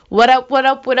What up,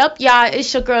 y'all?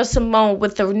 It's your girl Simone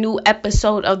with a new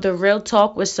episode of the Real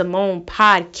Talk with Simone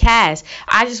podcast.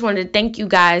 I just wanted to thank you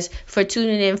guys for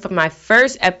tuning in for my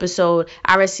first episode.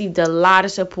 I received a lot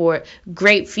of support,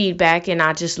 great feedback, and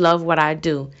I just love what I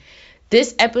do.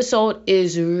 This episode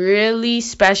is really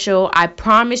special. I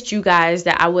promised you guys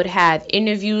that I would have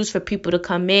interviews for people to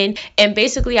come in. And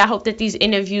basically, I hope that these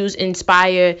interviews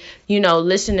inspire,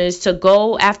 listeners to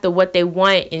go after what they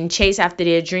want and chase after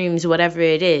their dreams, whatever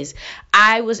it is.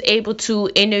 I was able to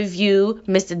interview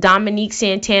Mr. Dominic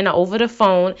Santana over the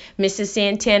phone. Mr.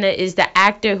 Santana is the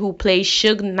actor who plays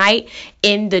Suge Knight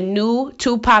in the new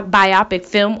Tupac biopic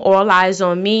film, All Eyez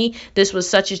On Me. This was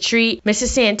such a treat. Mr.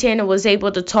 Santana was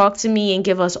able to talk to me and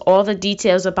give us all the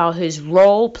details about his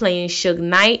role playing Suge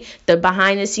Knight, the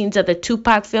behind the scenes of the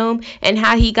Tupac film, and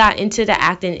how he got into the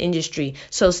acting industry.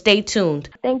 So stay tuned.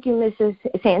 Thank you, Mrs.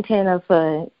 Santana,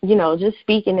 for, just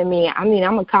speaking to me. I mean,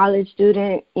 I'm a college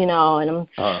student, and I'm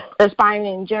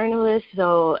aspiring journalist.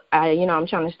 So, I'm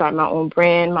trying to start my own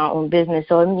brand, my own business.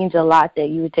 So it means a lot that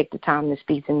you would take the time to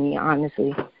speak to me,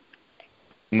 honestly.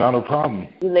 Not a problem.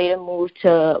 You later moved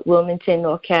to Wilmington,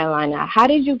 North Carolina. How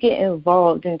did you get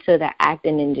involved into the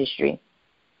acting industry?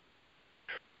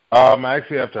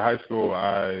 Actually, after high school,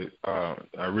 I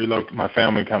relocated. My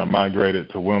family kind of migrated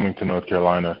to Wilmington, North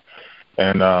Carolina,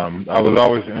 and I was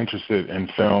always interested in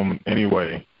film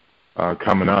anyway,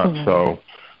 coming up. Mm-hmm. So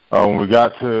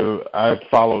when I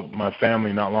followed my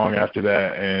family not long after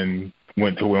that and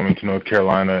went to Wilmington, North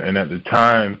Carolina, and at the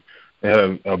time they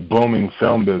had a booming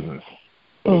film business.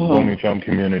 Mm-hmm. Booming film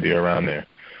community around there.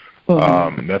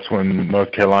 Mm-hmm. That's when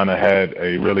North Carolina had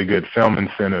a really good film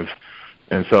incentive.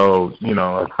 And so,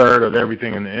 a third of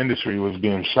everything in the industry was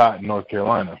being shot in North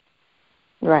Carolina.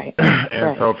 Right.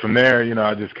 And so from there,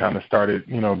 I just kind of started,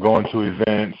 going to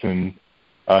events and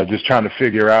just trying to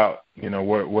figure out,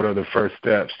 what are the first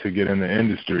steps to get in the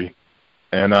industry.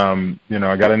 And,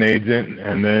 I got an agent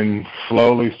and then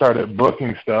slowly started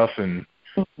booking stuff and,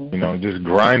 just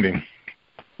grinding.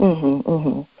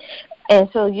 And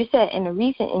so you said in a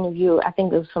recent interview, I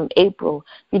think it was from April,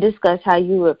 you discussed how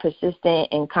you were persistent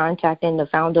in contacting the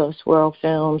founder of Swirl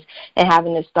Films and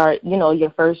having to start,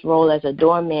 your first role as a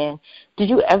doorman. Did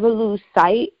you ever lose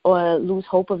sight or lose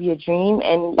hope of your dream?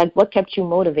 And, what kept you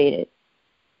motivated?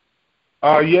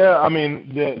 Yeah, I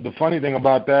mean, the funny thing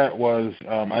about that was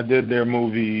I did their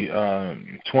movie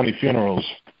 20 Funerals.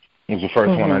 It was the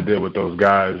first one I did with those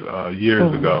guys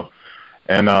years ago.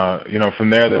 And, from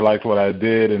there they liked what I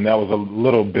did, and that was a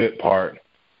little bit part.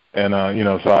 And,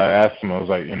 so I asked them, I was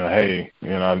like, hey,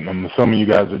 I'm assuming you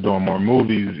guys are doing more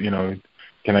movies,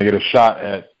 can I get a shot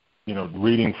at,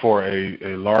 reading for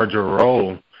a larger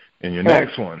role in your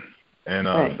next one? And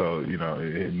so,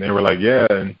 they were like, yeah.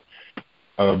 And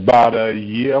about a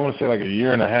year, I want to say like a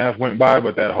year and a half went by,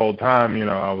 but that whole time,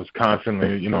 I was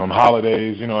constantly, on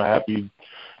holidays, happy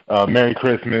Merry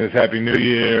Christmas, Happy New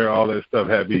Year, all that stuff,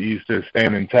 Happy Easter,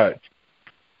 staying in touch.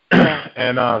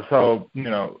 And so,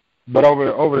 but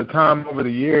over the time, over the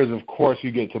years, of course,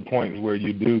 you get to points where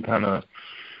you do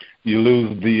you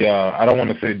lose the, I don't want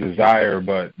to say desire,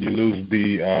 but you lose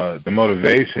the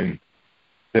motivation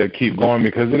to keep going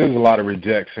because it is a lot of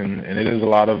rejection and it is a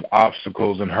lot of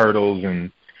obstacles and hurdles. And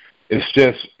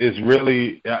it's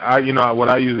really, what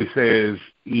I usually say is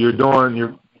you're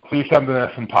see something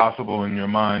that's impossible in your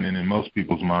mind and in most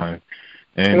people's mind,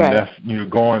 and that's you're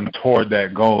going toward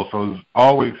that goal. So it's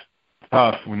always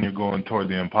tough when you're going toward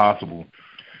the impossible,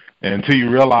 and until you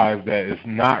realize that it's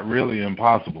not really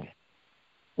impossible.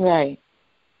 Right.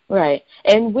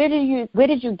 And where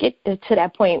did you get to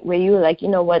that point where you were like,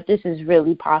 what, this is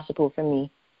really possible for me?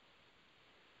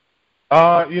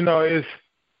 It's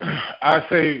I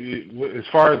say as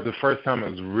far as the first time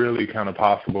it was really kind of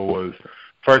possible was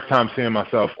first time seeing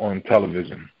myself on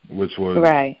television, which was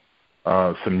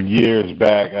some years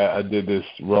back. I did this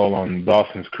role on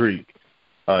Dawson's Creek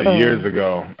years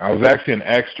ago. I was actually an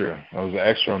extra. I was an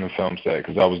extra on the film set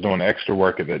because I was doing extra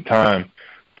work at that time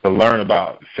to learn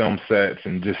about film sets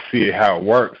and just see how it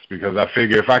works, because I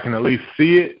figure if I can at least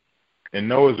see it and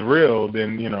know it's real,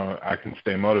 then, I can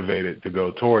stay motivated to go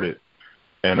toward it.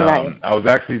 And I was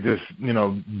actually just,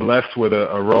 blessed with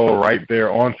a role right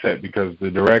there on set because the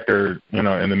director, in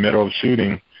the middle of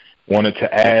shooting, wanted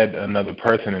to add another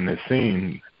person in the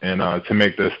scene and to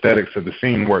make the aesthetics of the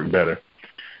scene work better.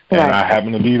 And I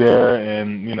happened to be there,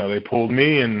 and, they pulled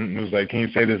me and it was like, can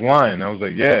you say this line? And I was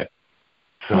like, yeah.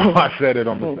 So I said it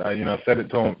on the, said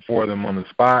it for them on the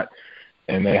spot,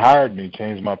 and they hired me,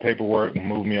 changed my paperwork, and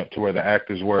moved me up to where the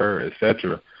actors were,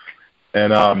 etc.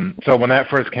 And so when that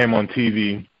first came on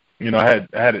TV, I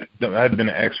had been an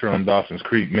extra on Dawson's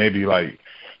Creek maybe like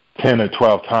 10 or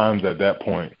 12 times at that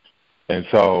point. And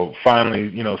so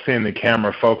finally, seeing the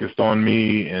camera focused on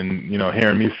me and,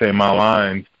 hearing me say my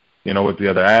lines, with the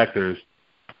other actors,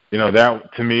 that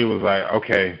to me was like,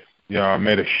 okay, I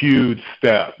made a huge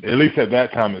step. At least at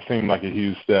that time, it seemed like a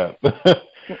huge step.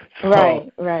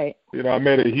 So, Right. I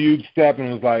made a huge step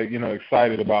and was like,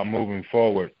 excited about moving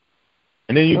forward.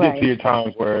 And then you get to your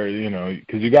times where,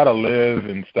 because you got to live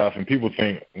and stuff, and people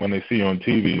think when they see you on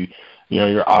TV,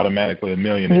 you're automatically a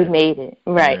millionaire. You made it,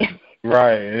 right? And,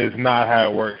 right, and it's not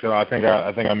how it works. So I think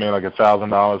I made like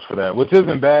 $1,000 for that, which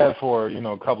isn't bad for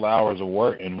a couple of hours of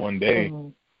work in one day. Mm-hmm.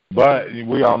 But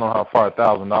we all know how far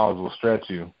 $1,000 will stretch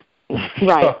you.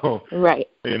 Right. So, right.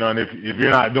 And if you're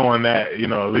not doing that,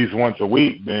 at least once a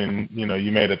week, then you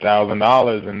made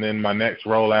 $1,000, and then my next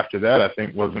role after that I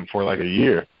think wasn't for like a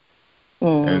year.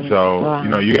 And so,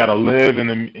 you got to live in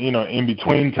the, in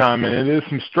between time, and it is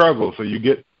some struggle. So you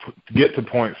get to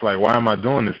points like, why am I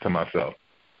doing this to myself?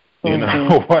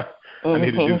 What? I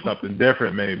need to do something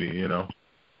different, maybe.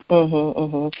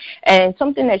 And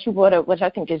something that you brought up, which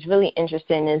I think is really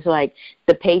interesting, is like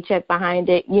the paycheck behind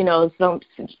it.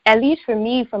 At least for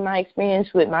me, from my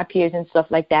experience with my peers and stuff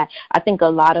like that, I think a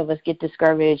lot of us get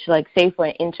discouraged. Like, say for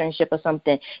an internship or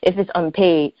something, if it's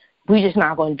unpaid, we just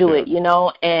not going to do it,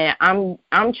 and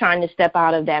I'm trying to step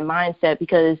out of that mindset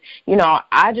because,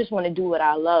 I just want to do what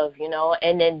I love,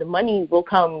 and then the money will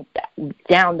come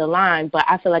down the line. But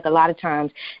I feel like a lot of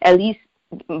times, at least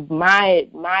my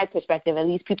perspective, at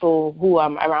least people who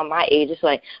are around my age, it's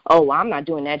like, oh, well, I'm not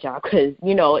doing that job because,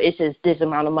 it's just this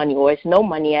amount of money or it's no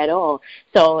money at all.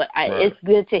 So it's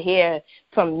good to hear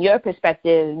from your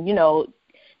perspective,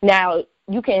 now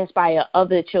you can inspire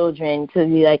other children to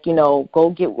be like,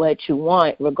 go get what you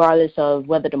want, regardless of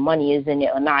whether the money is in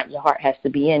it or not. Your heart has to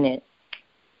be in it.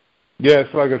 Yeah,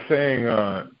 it's like a saying.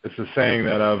 It's a saying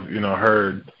that I've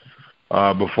heard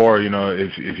before.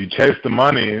 If you chase the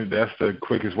money, that's the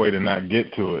quickest way to not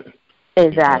get to it.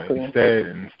 Exactly.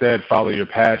 Instead, follow your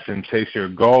passion, chase your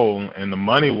goal, and the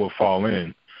money will fall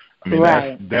in. I mean,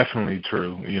 that's definitely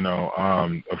true.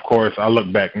 Of course, I look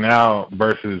back now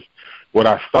versus what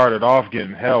I started off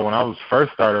getting. Hell, when I was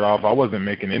first started off, I wasn't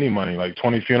making any money. Like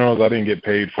 20 funerals, I didn't get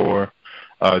paid for.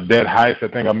 Dead Heist, I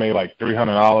think I made like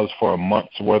 $300 for a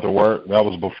month's worth of work. That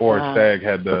was before SAG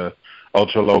had the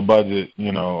ultra low budget,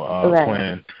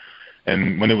 plan.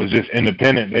 And when it was just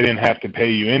independent, they didn't have to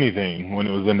pay you anything when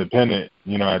it was independent,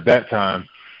 at that time.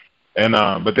 And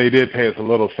but they did pay us a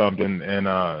little something, and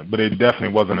but it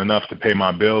definitely wasn't enough to pay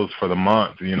my bills for the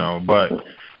month, But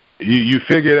you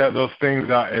figure out those things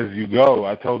out as you go.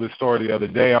 I told this story the other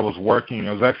day. I was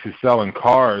actually selling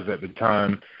cars at the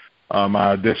time. I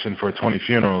auditioned for 20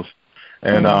 funerals,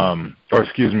 and or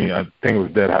excuse me, I think it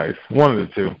was Dead Heist, one of the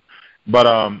two. But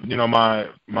the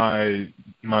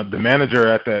manager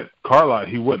at that car lot,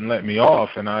 he wouldn't let me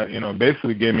off, and I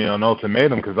basically gave me an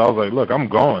ultimatum because I was like, look, I'm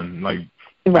going. Like,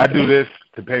 I do this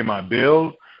to pay my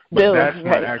bills, but that's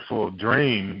my actual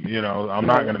dream. I'm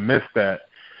not going to miss that.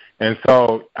 And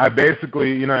so I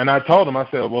basically, and I told him, I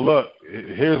said, well, look,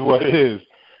 here's what it is.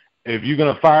 If you're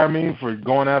going to fire me for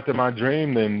going after my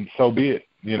dream, then so be it.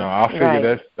 I'll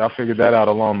figure that out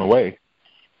along the way.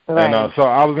 Right. And so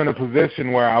I was in a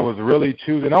position where I was really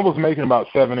choosing. I was making about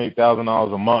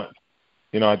 $7,000-8,000 a month,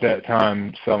 at that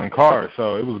time selling cars.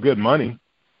 So it was good money,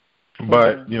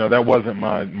 but that wasn't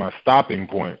my stopping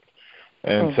point.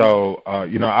 And so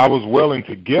I was willing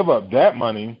to give up that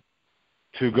money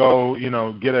to go,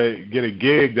 get a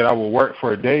gig that I will work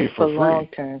for a day for free. Long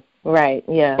term. Right,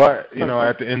 yeah. But,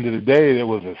 at the end of the day, it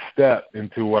was a step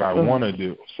into what I want to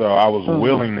do. So I was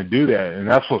willing to do that. And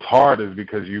that's what's hard, is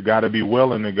because you got to be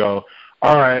willing to go,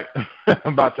 all right,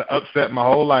 I'm about to upset my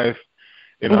whole life.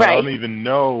 I don't even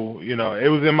know, it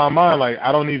was in my mind, like,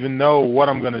 I don't even know what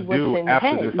I'm going to do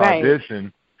after this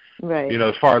audition,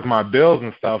 as far as my bills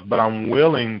and stuff, but I'm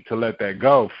willing to let that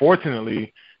go.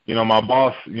 Fortunately, my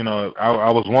boss,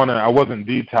 I wasn't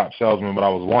the top salesman, but I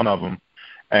was one of them.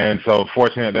 And so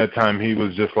fortunately at that time, he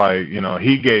was just like,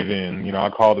 he gave in. I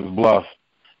called his bluff,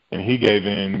 and he gave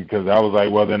in because I was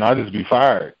like, well, then I'll just be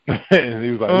fired. And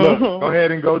he was like, look, go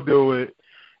ahead and go do it.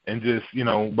 And just,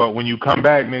 but when you come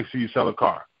back, make sure you sell a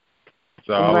car.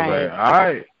 So I was like, all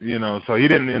right, so he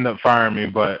didn't end up firing me.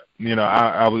 But,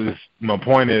 my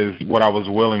point is what I was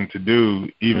willing to do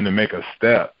even to make a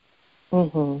step.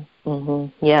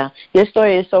 Yeah. Your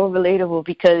story is so relatable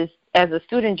because as a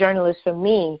student journalist, for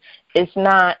me, it's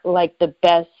not like the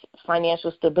best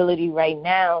financial stability right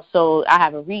now. So I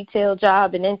have a retail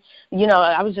job, and then,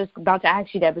 I was just about to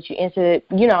ask you that, but you answered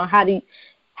it.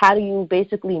 How do you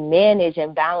basically manage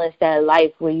and balance that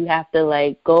life where you have to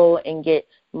like go and get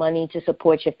money to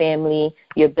support your family,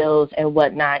 your bills and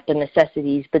whatnot, the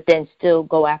necessities, but then still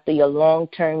go after your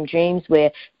long-term dreams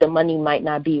where the money might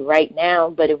not be right now,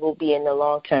 but it will be in the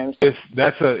long term.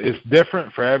 It's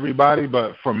different for everybody,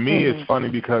 but for me it's funny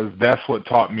because that's what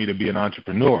taught me to be an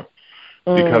entrepreneur.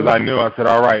 Because I knew, I said,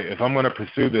 all right, if I'm going to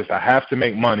pursue this, I have to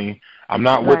make money. I'm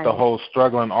not with the whole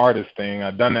struggling artist thing.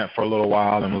 I've done that for a little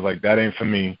while and was like, that ain't for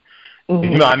me.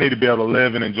 You know, I need to be able to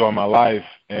live and enjoy my life.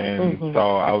 And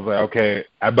so I was like, okay,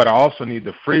 but I also need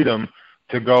the freedom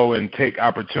to go and take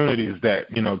opportunities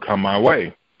that, you know, come my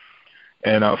way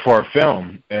and for a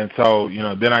film. And so, you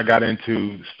know, then I got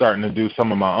into starting to do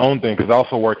some of my own thing because I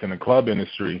also worked in the club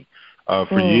industry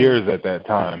for years at that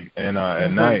time and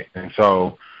at night. And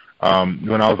so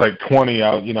when I was like 20,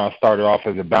 I started off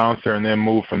as a bouncer and then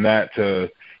moved from that to,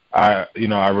 I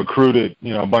recruited,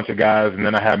 a bunch of guys, and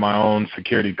then I had my own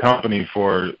security company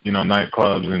for,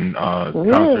 nightclubs and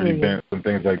concert events and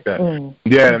things like that.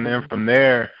 Yeah, and then from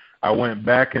there, I went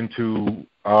back into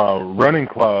running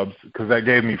clubs because that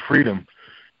gave me freedom,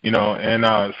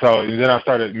 and so then I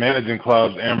started managing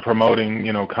clubs and promoting,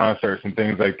 concerts and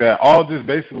things like that, all just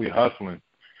basically hustling.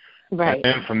 Right.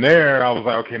 And from there, I was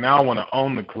like, okay, now I want to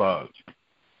own the clubs.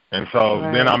 And so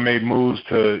then I made moves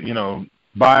to,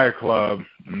 buy a club,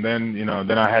 and then,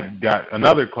 then I had got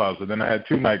another club, so then I had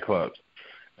 2 nightclubs.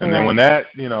 And then when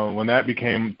that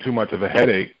became too much of a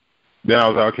headache, then I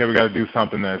was like, okay, we got to do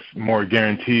something that's more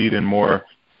guaranteed and more,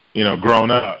 grown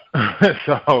up.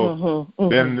 So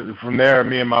then from there,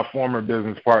 me and my former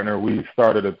business partner, we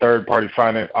started a third-party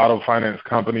auto finance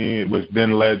company, which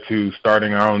then led to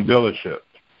starting our own dealership.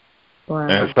 Wow.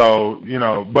 And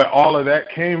so, but all of that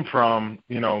came from,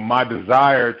 my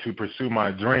desire to pursue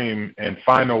my dream and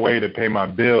find a way to pay my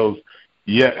bills,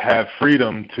 yet have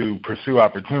freedom to pursue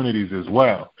opportunities as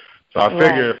well. So I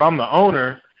figure if I'm the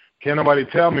owner, can't nobody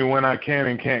tell me when I can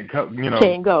and can't come and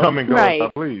go if I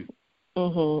please.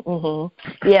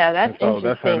 Yeah, that's so interesting.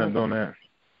 That's how I'm doing that.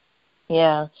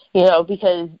 Yeah,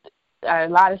 because a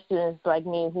lot of students like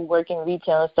me who work in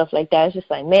retail and stuff like that, it's just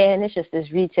like, man, it's just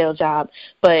this retail job.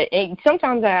 But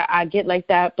sometimes I get like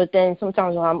that, but then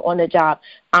sometimes when I'm on the job,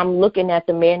 I'm looking at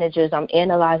the managers, I'm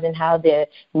analyzing how they're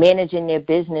managing their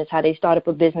business, how they start up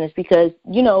a business, because,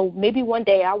 maybe one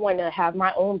day I want to have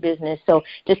my own business. So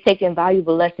just taking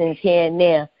valuable lessons here and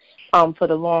there for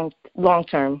the long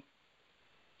term.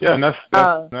 Yeah, and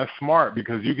that's smart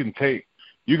because you can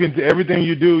everything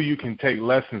you do, you can take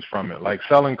lessons from it. Like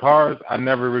selling cars, I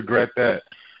never regret that.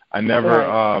 I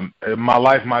never, my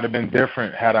life might have been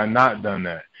different had I not done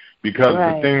that because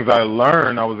the things I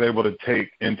learned, I was able to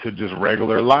take into just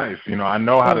regular life. I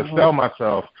know how to sell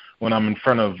myself when I'm in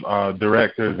front of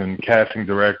directors and casting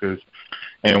directors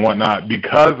and whatnot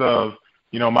because of,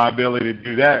 my ability to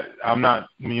do that. I'm not,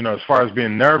 as far as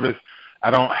being nervous, I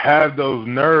don't have those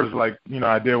nerves like,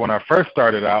 I did when I first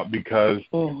started out because,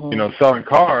 selling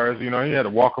cars, you had to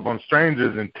walk up on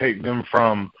strangers and take them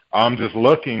from I'm just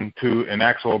looking to an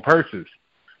actual purchase.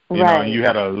 You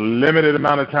had a limited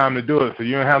amount of time to do it, so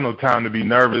you don't have no time to be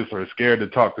nervous or scared to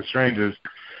talk to strangers,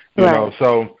 you know.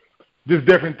 So just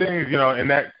different things, and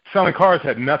that selling cars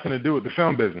had nothing to do with the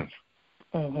film business.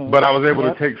 But I was able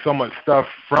to take so much stuff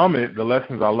from it, the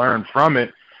lessons I learned from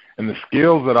it, and the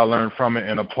skills that I learned from it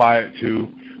and apply it to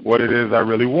what it is I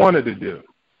really wanted to do.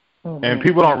 And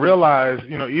people don't realize,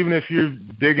 even if you're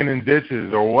digging in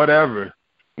ditches or whatever,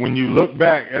 when you look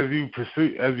back as you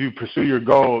pursue your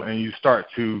goal and you start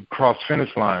to cross finish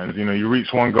lines, you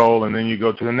reach one goal and then you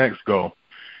go to the next goal.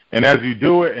 And as you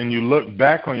do it and you look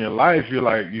back on your life,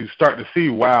 you start to see,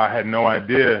 wow, I had no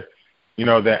idea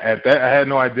I had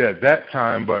no idea at that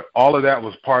time, but all of that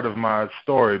was part of my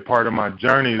story, part of my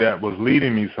journey that was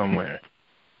leading me somewhere.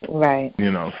 Right.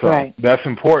 So that's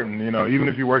important, even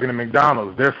if you're working at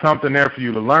McDonald's, there's something there for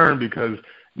you to learn because,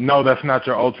 no, that's not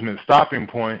your ultimate stopping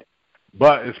point,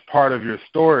 but it's part of your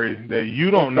story that you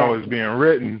don't know is being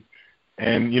written,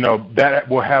 and, that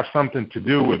will have something to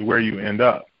do with where you end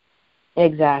up.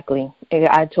 Exactly.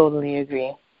 I totally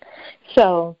agree.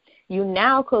 So you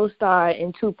now co-star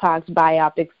in Tupac's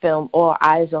biopic film, All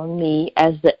Eyez On Me,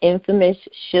 as the infamous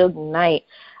Suge Knight.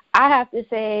 I have to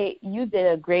say, you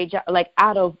did a great job. Like,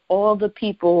 out of all the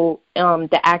people,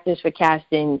 the actors for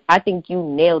casting, I think you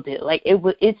nailed it. Like,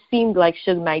 it seemed like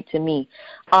Suge Knight to me.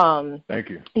 Thank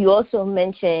you. You also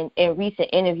mentioned in recent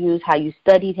interviews how you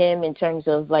studied him in terms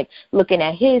of, like, looking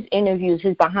at his interviews,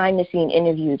 his behind-the-scene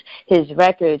interviews, his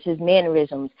records, his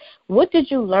mannerisms. What did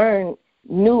you learn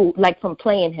new, like, from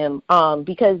playing him,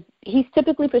 because he's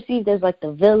typically perceived as like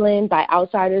the villain by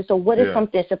outsiders. So what is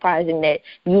something surprising that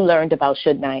you learned about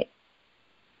Suge Knight?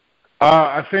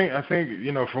 I think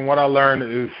from what I learned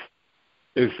is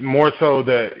It's more so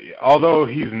that although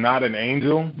he's not an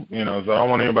angel, you know, so I don't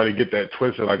want anybody to get that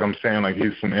twisted like I'm saying like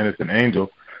he's some innocent angel.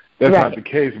 That's not the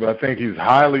case, but I think he's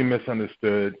highly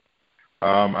misunderstood.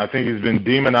 I think he's been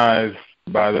demonized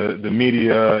by the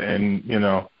media and, you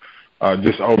know,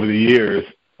 just over the years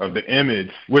of the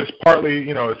image, which partly,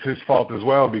 you know, it's his fault as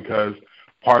well because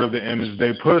part of the image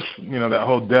they pushed, you know, that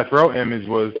whole death row image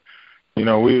was, you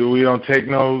know, we don't take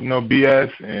no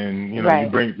BS, and you know, you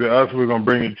bring it to us, we're gonna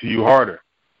bring it to you harder.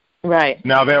 Right.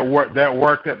 Now that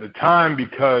worked at the time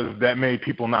because that made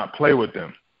people not play with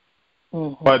them.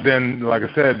 Mm-hmm. But then, like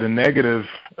I said, the negative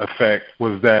effect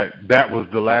was that was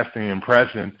the lasting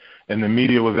impression, and the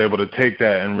media was able to take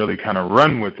that and really kind of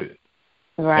run with it.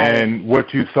 Right. And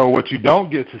what you don't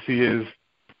get to see is,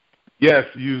 yes,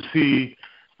 you see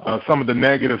some of the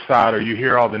negative side, or you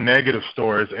hear all the negative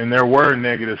stories, and there were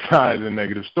negative sides and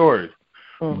negative stories.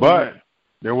 Mm-hmm. But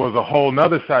there was a whole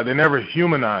other side. They never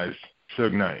humanized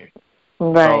Suge Knight.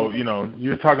 Right. So, you know,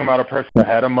 you're talking about a person that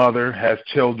had a mother, has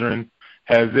children,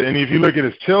 and if you look at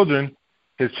his children,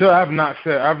 I've not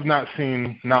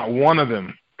seen not one of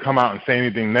them come out and say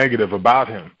anything negative about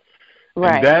him.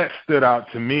 Right. And that stood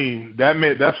out to me.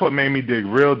 That's what made me dig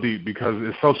real deep, because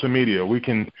it's social media. We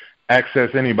can access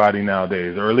anybody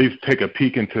nowadays, or at least take a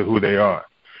peek into who they are.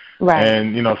 Right.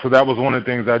 And, you know, so that was one of the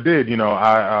things I did. You know,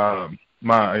 I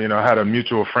had a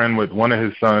mutual friend with one of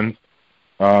his sons,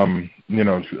 Suge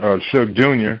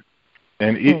Jr.,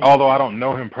 and although I don't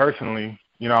know him personally,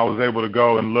 you know, I was able to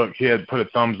go and look. He had put a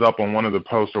thumbs up on one of the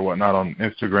posts or whatnot on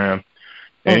Instagram.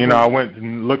 And, you know, I went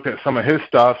and looked at some of his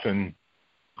stuff, and,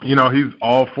 you know, he's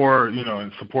all for, you know,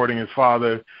 and supporting his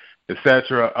father,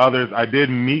 etc. Others, I did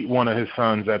meet one of his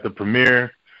sons at the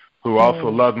premiere who also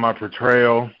loved my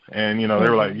portrayal, and, you know, they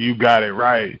were like, you got it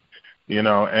right, you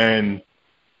know, and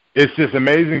it's just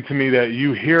amazing to me that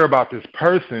you hear about this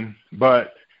person,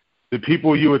 but the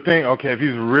people you would think, okay, if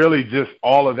he's really just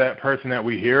all of that person that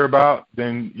we hear about,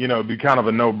 then, you know, it'd be kind of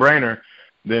a no-brainer.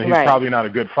 Then he's probably not a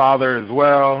good father as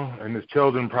well, and his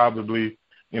children probably,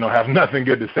 you know, have nothing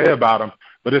good to say about him.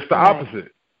 But it's the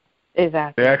opposite.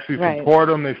 Exactly. They actually support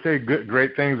him. They say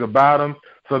great things about him.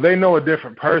 So they know a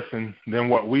different person than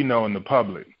what we know in the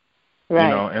public. Right.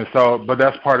 You know, and so, but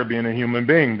that's part of being a human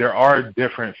being. There are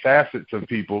different facets of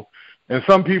people, and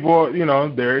some people, you know,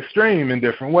 they're extreme in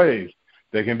different ways.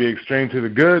 They can be extreme to the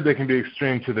good. They can be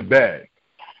extreme to the bad.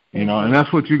 You know, and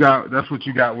that's what you got. That's what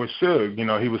you got with Suge. You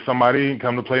know, he was somebody who didn't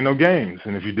come to play no games.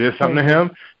 And if you did something to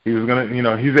him, he was gonna. You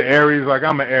know, he's an Aries, like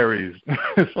I'm an Aries.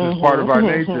 It's just part of our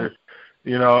nature.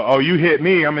 You know, oh, you hit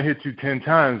me, I'm gonna hit you 10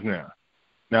 times now.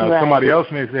 Now, somebody else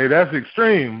may say that's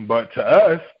extreme, but to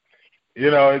us,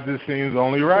 you know, it just seems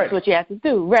only right. That's what you have to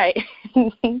do, right?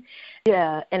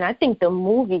 Yeah, and I think the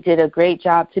movie did a great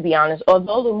job, to be honest.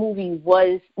 Although the movie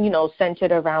was, you know,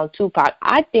 centered around Tupac,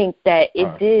 I think that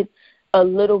it did a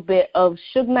little bit of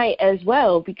Suge Knight as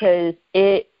well, because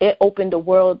it opened a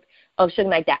world of Suge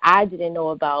Knight that I didn't know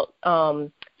about.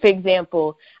 For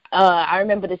example, I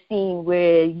remember the scene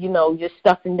where, you know, you're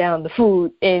stuffing down the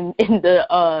food in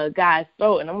the guy's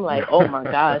throat, and I'm like, oh my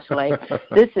gosh, like,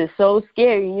 this is so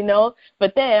scary, you know?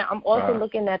 But then I'm also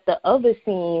looking at the other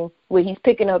scene where he's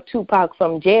picking up Tupac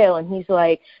from jail, and he's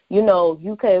like, you know,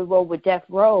 you could roll with Death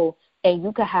Row, and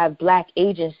you could have black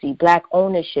agency, black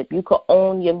ownership. You could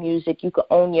own your music. You could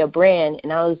own your brand.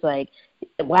 And I was like,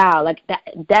 wow, like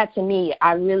that to me,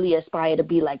 I really aspire to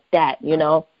be like that, you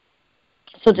know?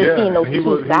 So just seeing those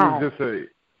two sides.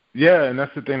 And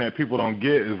that's the thing that people don't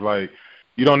get is, like,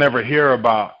 you don't ever hear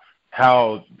about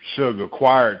how Suge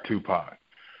acquired Tupac.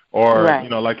 Or, you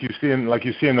know, like you see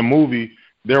in the movie,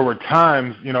 there were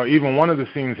times, you know, even one of the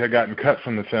scenes had gotten cut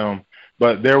from the film,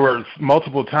 but there were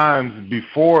multiple times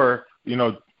before, you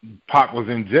know, Pac was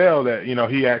in jail that, you know,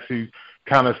 he actually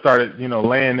kind of started, you know,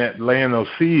 laying those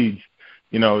seeds,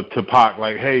 you know, to Pac,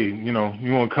 like, hey, you know,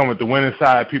 you want to come with the winning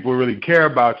side, people really care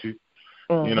about you,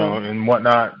 you know, and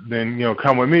whatnot, then, you know,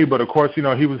 come with me. But, of course, you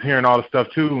know, he was hearing all the stuff,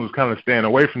 too, and was kind of staying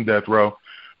away from death row.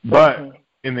 But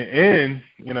in the end,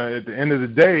 you know, at the end of the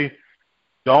day,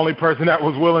 the only person that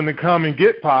was willing to come and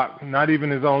get Pac, not even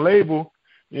his own label,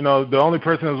 you know, the only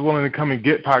person that was willing to come and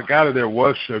get Pac out of there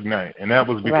was Suge Knight. And that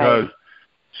was because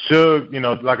Suge, you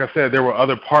know, like I said, there were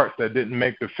other parts that didn't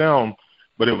make the film,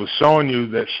 but it was showing you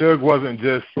that Suge wasn't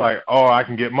just like, oh, I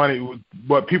can get money.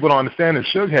 What people don't understand is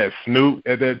Suge had Snoop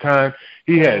at that time.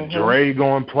 He had Dre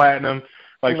going platinum.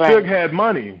 Like, Suge had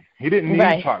money. He didn't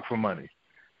need Pac for money.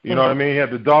 You know what I mean? He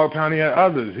had the Dog Pound. He had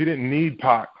others. He didn't need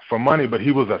Pac for money, but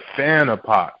he was a fan of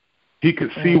Pac. He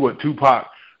could see what Tupac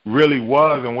really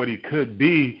was and what he could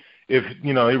be if,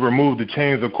 you know, he removed the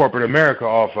chains of corporate America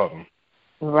off of him.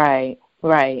 Right.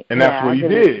 Right. And that's what he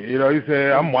did. You know, he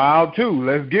said, I'm wild too.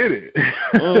 Let's get it.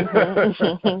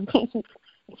 Mm-hmm.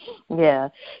 Yeah.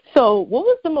 So what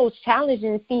was the most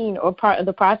challenging scene or part of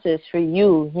the process for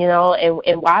you, you know,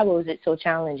 and why was it so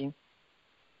challenging?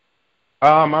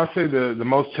 I'd say the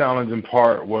most challenging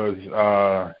part was,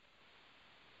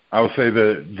 I would say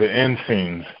the end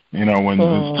scenes, you know, when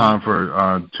it's time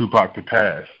for Tupac to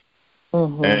pass.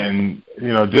 Mm-hmm. And,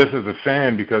 you know, just as a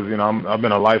fan, because, you know, I've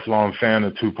been a lifelong fan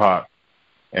of Tupac,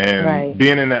 and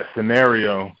being in that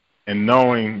scenario and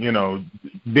knowing, you know,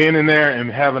 being in there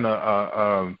and having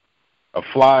a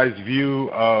fly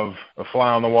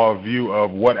on the wall view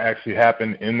of what actually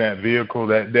happened in that vehicle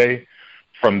that day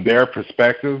from their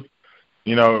perspective,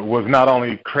 you know, it was not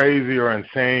only crazy or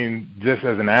insane just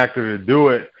as an actor to do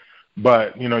it,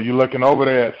 but, you know, you're looking over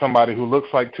there at somebody who looks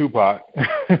like Tupac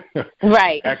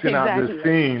acting out this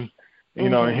scene, you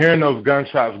know, and hearing those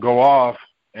gunshots go off,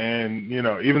 and, you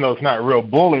know, even though it's not real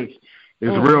bullets,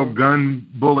 it's real gun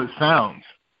bullet sounds.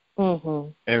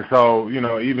 And so, you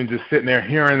know, even just sitting there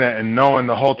hearing that and knowing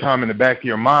the whole time in the back of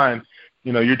your mind,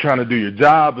 you know, you're trying to do your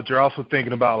job, but you're also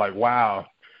thinking about, like, wow,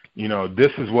 you know,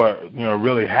 this is what, you know,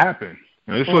 really happened.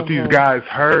 You know, this is what these guys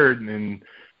heard, and,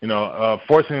 you know,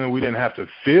 fortunately we didn't have to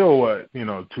feel what, you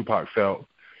know, Tupac felt,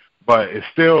 but it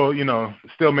still, you know,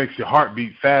 still makes your heart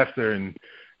beat faster and,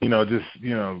 you know, just,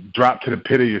 you know, drop to the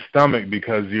pit of your stomach,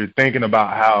 because you're thinking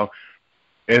about how,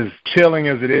 as chilling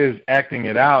as it is acting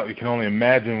it out, you can only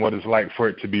imagine what it's like for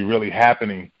it to be really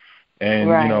happening. And,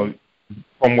 you know,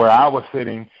 from where I was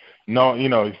sitting, you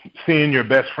know, seeing your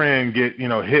best friend get, you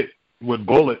know, hit with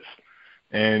bullets,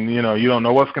 and, you know, you don't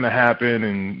know what's going to happen,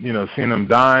 and, you know, seeing them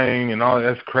dying and all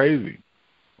that's crazy.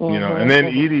 You know, and then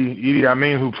Idi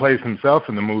Amin, who plays himself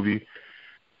in the movie,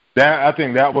 that, I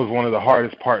think that was one of the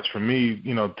hardest parts for me,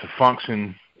 you know, to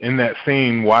function in that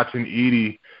scene, watching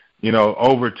Idi, you know,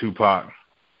 over Tupac,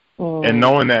 and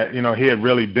knowing that, you know, he had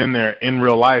really been there in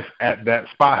real life at that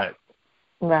spot,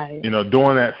 you know,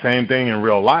 doing that same thing in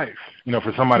real life, you know,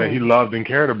 for somebody he loved and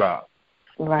cared about.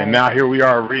 And now here we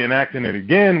are reenacting it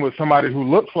again with somebody who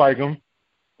looks like him,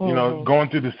 you know, going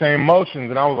through the same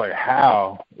motions. And I was like,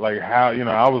 how, you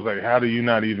know, I was like, how do you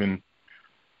not even,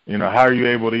 you know, how are you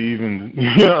able to even,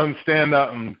 you know, stand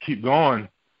up and keep going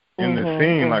in the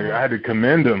scene? Like, I had to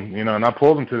commend him, you know, and I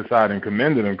pulled him to the side and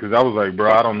commended him, because I was like,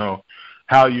 bro, I don't know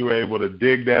how you were able to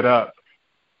dig that up,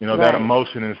 you know, that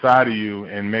emotion inside of you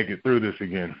and make it through this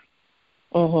again.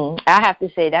 I have to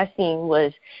say that scene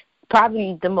was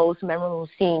probably the most memorable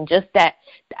scene. Just that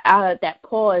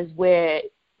pause where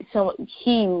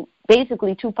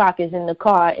basically Tupac is in the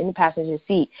car in the passenger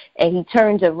seat, and he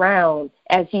turns around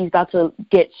as he's about to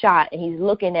get shot, and he's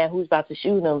looking at who's about to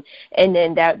shoot him, and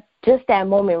then that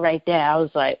moment right there, I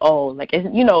was like, oh, like,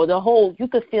 you know, you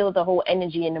could feel the whole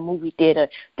energy in the movie theater.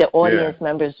 The audience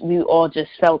members, we all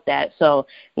just felt that. So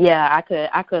yeah,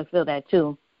 I could feel that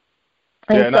too.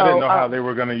 And I didn't know how they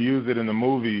were going to use it in the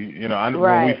movie. You know,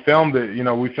 when we filmed it, you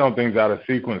know, we filmed things out of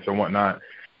sequence and whatnot.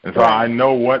 And so I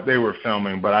know what they were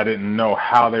filming, but I didn't know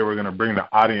how they were going to bring the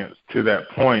audience to that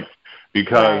point,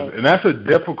 because, and that's a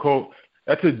difficult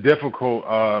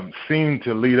scene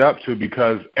to lead up to,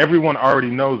 because everyone already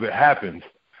knows it happens.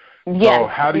 So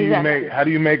how do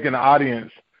you make an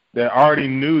audience that already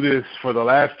knew this for the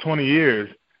last 20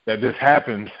 years that this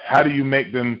happens? How do you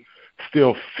make them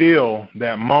still feel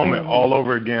that moment all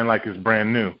over again like it's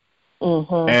brand new?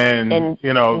 And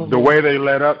you know, the way they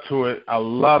led up to it, I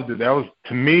loved it.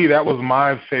 To me, that was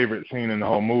my favorite scene in the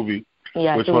whole movie.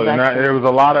 There was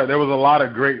a lot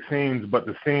of great scenes, but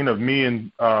the scene of me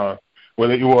and when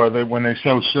they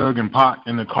show Suge and Pac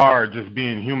in the car just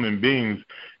being human beings.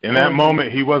 In that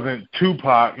moment, he wasn't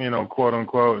Tupac, you know, quote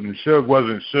unquote, and Suge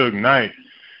wasn't Suge Knight.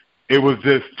 It was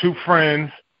just two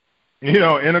friends, you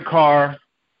know, in a car,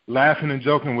 laughing and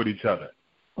joking with each other.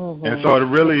 And so it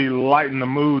really lightened the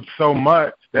mood so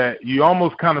much that you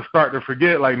almost kind of start to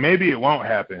forget, like, maybe it won't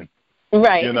happen. You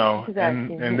know,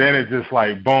 and then it's just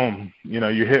like, boom, you know,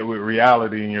 you're hit with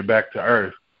reality and you're back to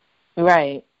earth.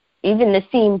 Even the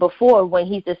scene before, when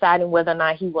he's deciding whether or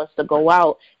not he wants to go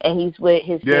out, and he's with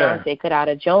his fiancée,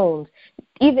 Kadada Jones,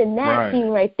 even that scene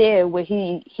right there where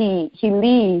he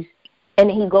leaves and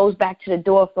he goes back to the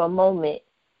door for a moment,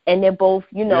 and they're both,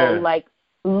 you know, like,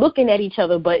 looking at each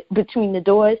other, but between the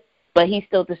doors, but he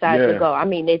still decides to go. I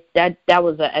mean, that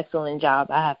was an excellent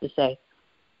job, I have to say.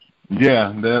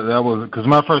 Yeah, that was, because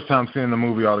my first time seeing the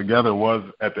movie altogether was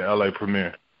at the LA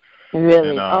premiere.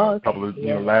 Really? A couple of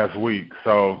last week.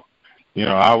 So, you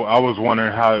know, I was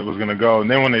wondering how it was going to go,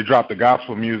 and then when they dropped the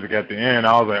gospel music at the end,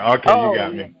 I was like, okay, you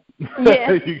got me.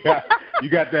 you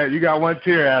got that. You got one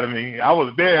tear out of me. I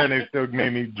was there, and they still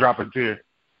made me drop a tear.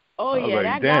 Oh, I was yeah, like,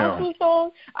 that damn. gospel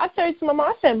song. I turned to my mom.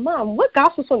 I said, Mom, what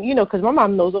gospel song? You know, because my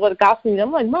mom knows all the gospel music.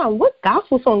 I'm like, Mom, what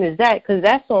gospel song is that? Because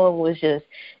that song was just,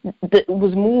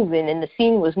 was moving, and the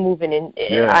scene was moving. And,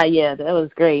 yeah, that was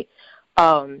great.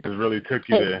 It really took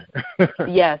you there.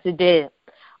 Yes, it did.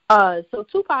 So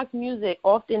Tupac's music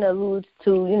often alludes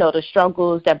to, you know, the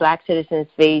struggles that black citizens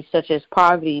face, such as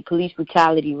poverty, police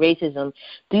brutality, racism.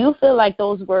 Do you feel like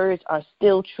those words are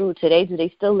still true today? Do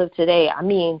they still live today? I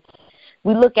mean,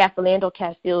 we look at Philando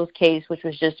Castile's case, which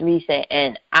was just recent,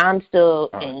 and I'm still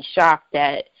in shock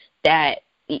that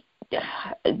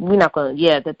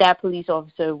police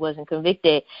officer wasn't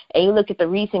convicted. And you look at the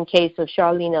recent case of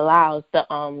Charlene Allows,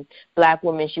 the black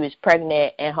woman. She was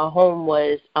pregnant, and her home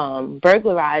was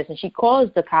burglarized, and she calls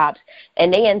the cops,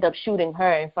 and they end up shooting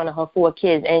her in front of her 4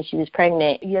 kids, and she was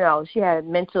pregnant. You know, she had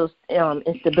mental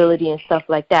instability and stuff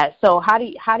like that. So how do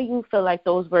you feel like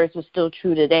those words are still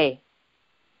true today?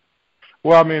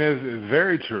 Well, I mean, it's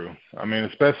very true. I mean,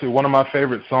 especially one of my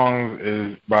favorite songs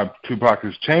is by Tupac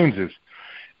is Changes.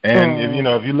 And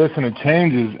if you listen to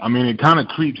Changes, I mean, it kind of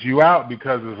creeps you out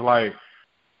because it's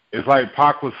like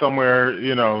Pac was somewhere,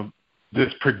 you know,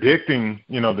 just predicting,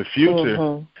 you know, the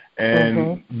future.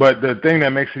 But the thing that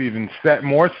makes it even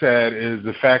more sad is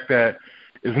the fact that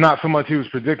it's not so much he was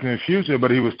predicting the future,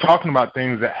 but he was talking about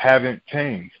things that haven't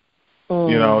changed.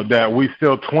 You know, that we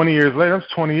still 20 years later.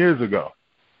 That's 20 years ago.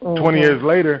 20 years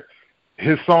later,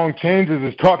 his song Changes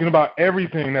is talking about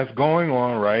everything that's going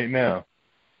on right now.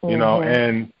 You know,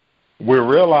 and we're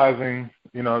realizing,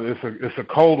 you know, it's a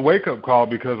cold wake-up call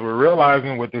because we're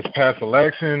realizing with this past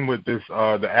election, with this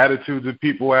the attitudes of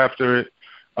people after it,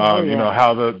 you know,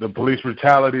 how the police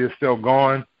brutality is still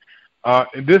going.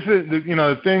 This is, you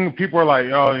know, the thing, people are like,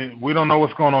 oh, we don't know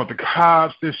what's going on with the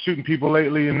cops, they're shooting people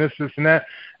lately and this and that.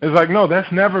 It's like, no,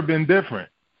 that's never been different.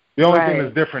 The only thing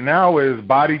that's different now is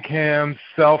body cams,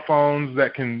 cell phones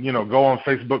that can, you know, go on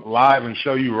Facebook Live and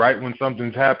show you right when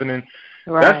something's happening.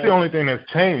 That's the only thing that's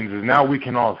changed is now we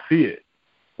can all see it.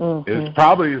 It's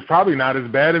probably not as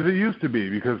bad as it used to be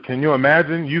because can you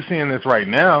imagine you seeing this right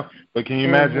now? But can you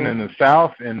imagine in the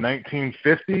South in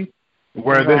 1950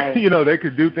 where they, you know, they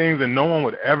could do things and no one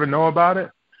would ever know about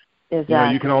it? Exactly. You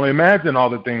know, you can only imagine all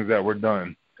the things that were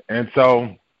done. And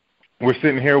so we're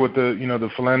sitting here with the, you know, the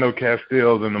Philando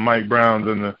Castiles and the Mike Browns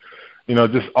and the, you know,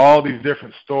 just all these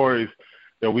different stories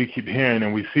that we keep hearing,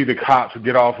 and we see the cops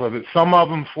get off of it. Some of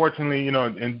them, fortunately, you know,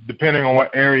 and depending on what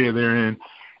area they're in,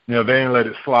 you know, they ain't let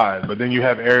it slide. But then you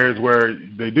have areas where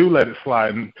they do let it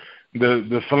slide. And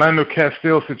the Philando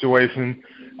Castile situation,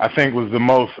 I think, was the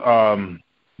most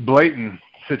blatant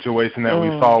situation that we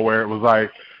saw where it was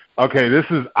like, okay, this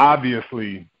is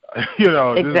obviously, you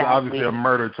know, this is obviously a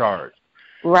murder charge.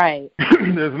 Right.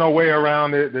 There's no way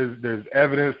around it. There's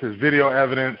evidence. There's video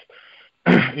evidence.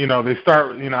 You know, they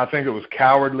start, you know, I think it was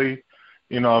cowardly,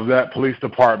 you know, of that police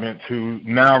department to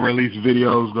now release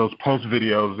videos, those post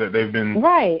videos that they've been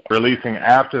releasing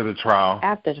after the trial.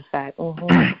 After the fact.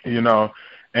 You know,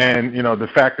 and, you know, the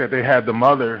fact that they had the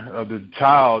mother of the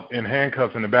child in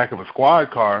handcuffs in the back of a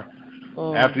squad car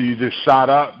after you just shot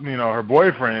up, you know, her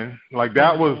boyfriend, like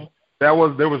there was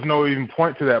no even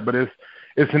point to that, but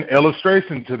it's an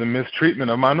illustration to the mistreatment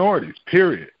of minorities,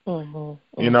 period.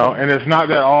 You know, and it's not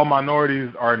that all minorities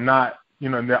are not, you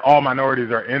know, that all minorities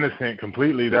are innocent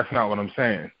completely. That's not what I'm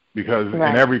saying. Because in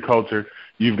every culture,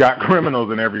 you've got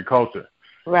criminals in every culture.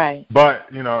 Right.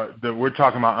 But, you know, we're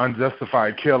talking about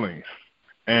unjustified killings.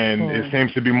 And it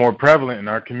seems to be more prevalent in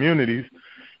our communities.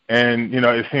 And, you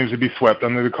know, it seems to be swept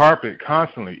under the carpet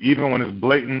constantly, even when it's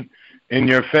blatant in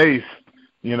your face.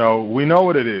 You know, we know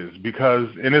what it is because,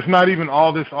 and it's not even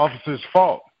all this officer's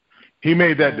fault. He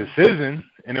made that decision,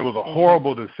 and it was a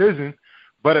horrible decision.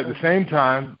 But at the same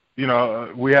time, you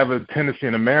know, we have a tendency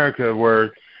in America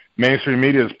where mainstream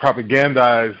media has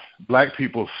propagandized black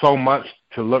people so much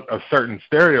to look a certain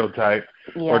stereotype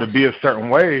or to be a certain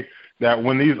way that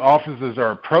when these officers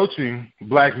are approaching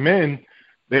black men,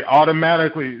 they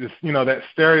automatically, you know, that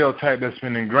stereotype that's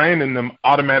been ingrained in them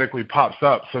automatically pops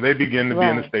up. So they begin to be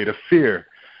in a state of fear.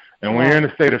 And when you're in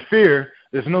a state of fear,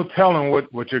 there's no telling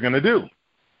what you're going to do.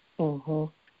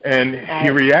 And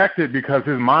he reacted because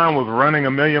his mind was running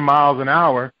 1,000,000 miles an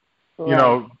hour, you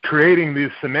know, creating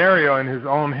this scenario in his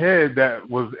own head that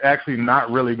was actually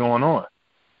not really going on.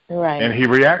 And he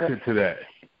reacted to that.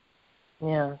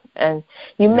 Yeah. And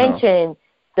you mentioned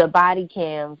the body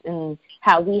cams and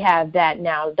how we have that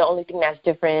now. The only thing that's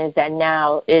different is that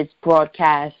now it's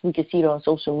broadcast. We can see it on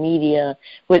social media.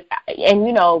 And,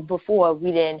 you know, before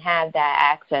we didn't have that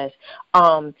access.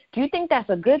 Do you think that's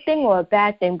a good thing or a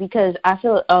bad thing? Because I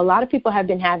feel a lot of people have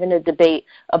been having a debate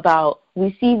about,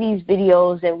 we see these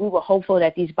videos and we were hopeful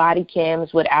that these body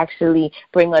cams would actually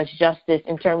bring us justice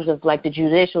in terms of like the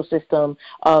judicial system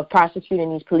of prosecuting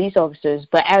these police officers.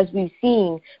 But as we've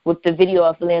seen with the video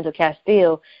of Philando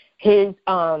Castile, his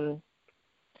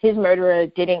murderer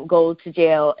didn't go to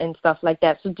jail and stuff like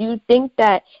that. So do you think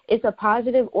that it's a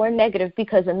positive or negative?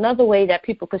 Because another way that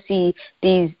people could see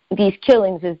these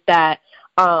killings is that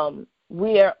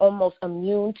we are almost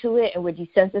immune to it and we're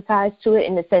desensitized to it,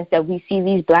 in the sense that we see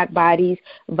these black bodies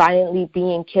violently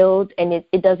being killed and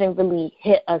it doesn't really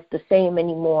hit us the same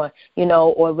anymore, you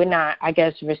know, or we're not, I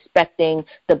guess, respecting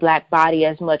the black body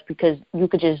as much, because you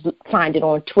could just find it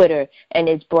on Twitter and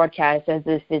it's broadcast as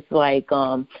if it's like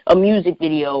a music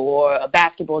video or a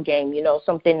basketball game, you know,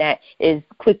 something that is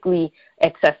quickly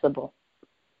accessible.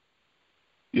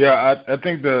 Yeah, I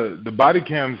think the body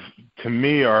cams, to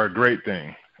me, are a great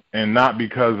thing, and not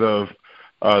because of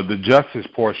the justice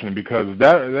portion, because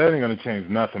that ain't going to change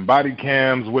nothing. Body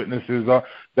cams, witnesses,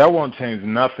 that won't change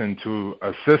nothing to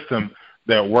a system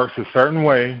that works a certain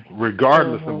way,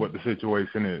 regardless of what the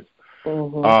situation is.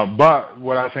 But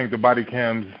what I think the body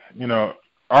cams, you know,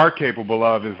 are capable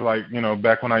of is, like, you know,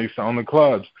 back when I used to own the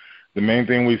clubs, the main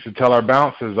thing we used to tell our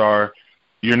bouncers are,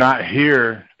 you're not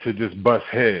here to just bust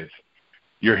heads.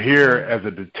 You're here as a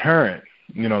deterrent.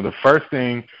 You know, the first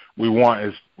thing we want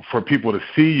is for people to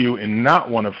see you and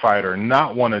not want to fight or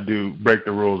not want to break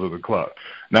the rules of the club.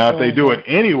 Now, if they do it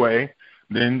anyway,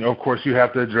 then, of course, you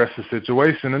have to address the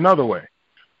situation another way.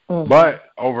 But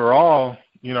overall,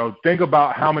 you know, think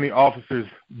about how many officers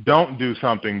don't do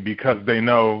something because they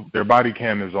know their body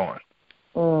cam is on.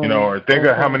 You know, or think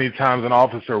of how many times an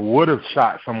officer would have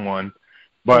shot someone,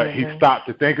 but he stopped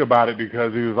to think about it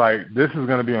because he was like, this is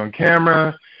going to be on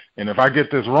camera, and if I get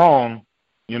this wrong,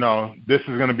 you know, this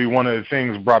is going to be one of the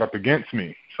things brought up against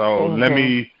me. So let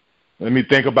me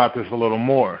think about this a little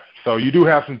more. So you do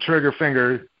have some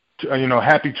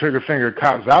happy trigger finger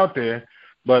cops out there,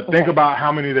 but think about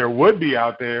how many there would be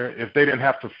out there if they didn't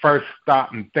have to first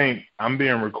stop and think, I'm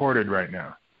being recorded right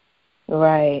now.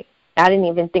 Right. I didn't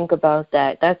even think about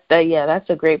that. That's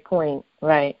a great point.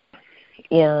 Right.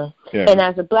 Yeah. And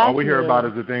as a black man, all we hear about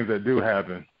is the things that do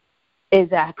happen.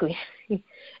 Exactly.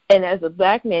 And as a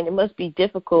black man, it must be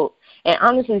difficult and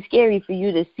honestly scary for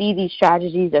you to see these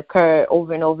tragedies occur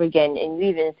over and over again. And you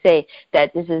even say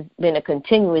that this has been a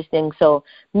continuous thing. So,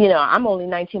 you know, I'm only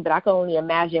 19, but I can only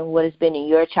imagine what it's been in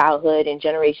your childhood and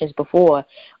generations before.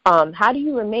 How do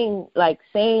you remain, like,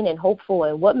 sane and hopeful?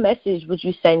 And what message would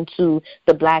you send to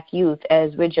the black youth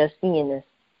as we're just seeing this?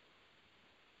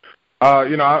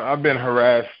 You know, I've been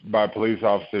harassed by police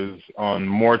officers on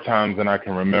more times than I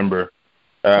can remember.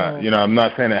 You know, I'm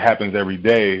not saying it happens every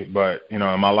day, but, you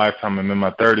know, in my lifetime, I'm in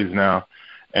my 30s now.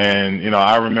 And, you know,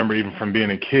 I remember even from being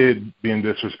a kid being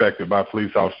disrespected by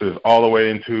police officers all the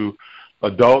way into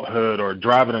adulthood, or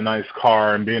driving a nice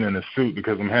car and being in a suit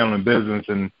because I'm handling business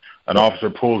and an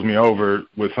officer pulls me over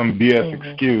with some BS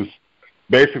excuse,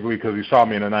 basically because he saw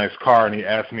me in a nice car and he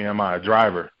asked me, am I a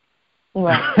driver?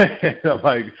 Right. I'm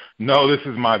like, no, this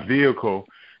is my vehicle.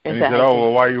 And he said, oh,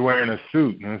 well, why are you wearing a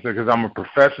suit? And I said, because I'm a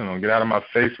professional. Get out of my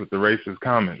face with the racist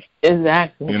comments.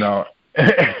 Exactly. You know,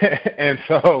 and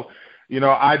so, you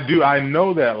know, I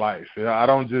know that life. I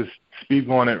don't just speak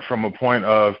on it from a point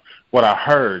of what I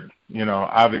heard. You know,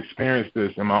 I've experienced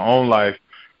this in my own life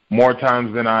more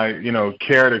times than I, you know,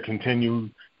 care to continue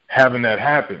having that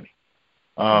happen.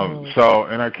 So,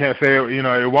 and I can't say, you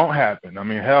know, it won't happen. I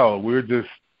mean, hell, we're just,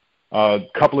 a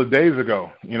couple of days ago,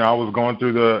 you know, I was going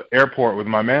through the airport with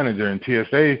my manager, and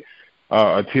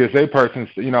a TSA person,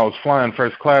 you know, I was flying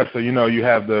first class, so, you know, you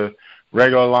have the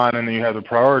regular line and then you have the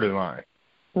priority line.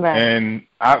 Right. And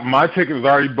my ticket was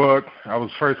already booked. I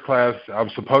was first class. I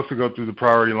was supposed to go through the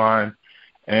priority line,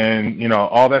 and, you know,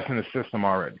 all that's in the system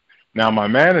already. Now, my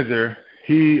manager,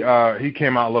 he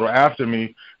came out a little after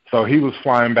me, so he was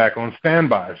flying back on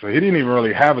standby. So he didn't even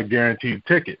really have a guaranteed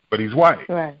ticket, but he's white.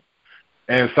 Right.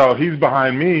 And so he's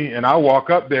behind me, and I walk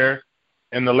up there,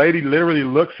 and the lady literally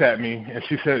looks at me, and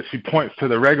she points to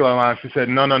the regular line. She said,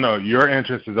 no, your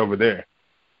entrance is over there.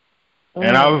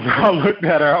 And I looked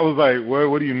at her. I was like,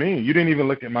 what do you mean? You didn't even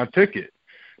look at my ticket.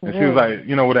 And she was like,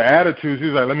 you know, with an attitude, she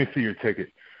was like, let me see your ticket.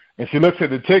 And she looks at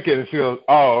the ticket, and she goes,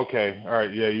 oh, okay, all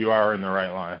right, yeah, you are in the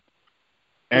right line.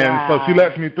 And so she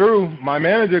lets me through. My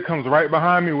manager comes right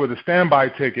behind me with a standby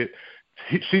ticket.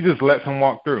 She just lets him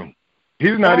walk through.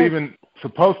 He's not even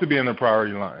supposed to be in the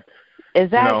priority line.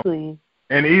 Exactly. You know?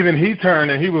 And even he turned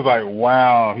and he was like,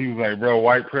 wow. He was like, bro,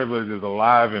 white privilege is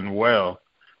alive and well.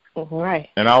 Right.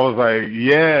 And I was like,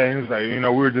 yeah. And he was like,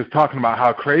 we were just talking about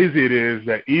how crazy it is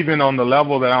that even on the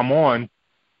level that I'm on,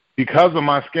 because of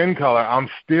my skin color, I'm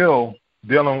still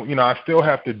dealing, I still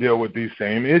have to deal with these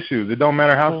same issues. It don't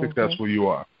matter how successful you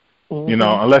are,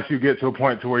 unless you get to a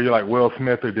point to where you're like Will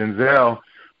Smith or Denzel,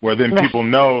 where then people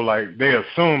know, like, they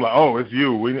assume, like, oh, it's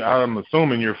you. I'm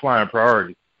assuming you're flying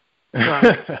priority.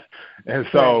 Right. And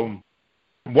so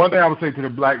one thing I would say to the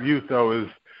black youth, though, is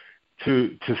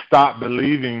to stop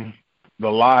believing the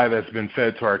lie that's been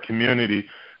fed to our community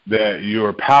that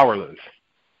you're powerless,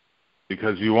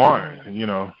 because you aren't.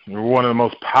 You're one of the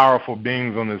most powerful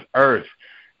beings on this earth,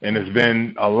 and it's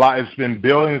been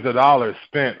billions of dollars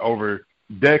spent over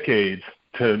decades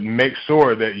to make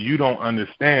sure that you don't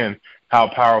understand how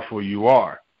powerful you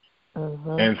are.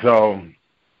 And so,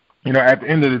 at the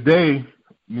end of the day,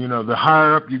 the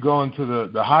higher up you go into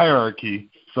the hierarchy,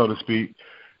 so to speak,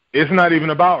 it's not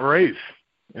even about race.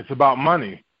 It's about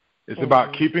money. It's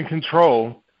about keeping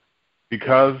control,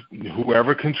 because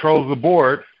whoever controls the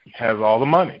board has all the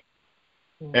money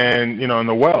and, and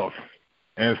the wealth.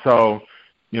 And so,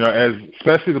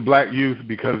 especially the black youth,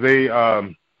 because they, I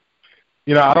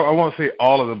won't say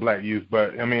all of the black youth,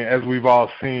 but, as we've all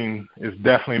seen, it's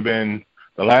definitely been,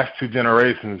 the last two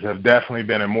generations have definitely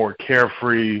been a more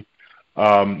carefree,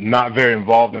 not very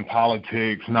involved in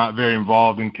politics, not very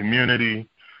involved in community,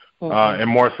 and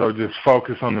more so just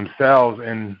focus on themselves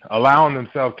and allowing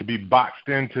themselves to be boxed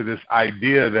into this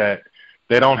idea that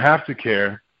they don't have to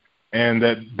care, and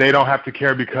that they don't have to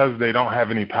care because they don't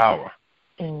have any power.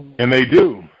 And they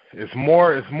do. It's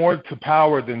more to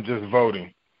power than just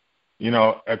voting.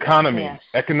 Economy,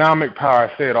 economic power,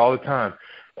 I say it all the time,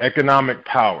 economic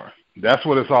power. That's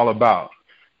what it's all about.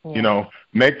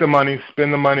 Make the money,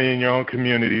 spend the money in your own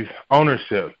communities,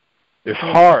 ownership. It's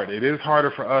hard. It is harder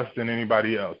for us than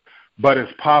anybody else, but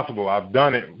it's possible. I've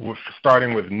done it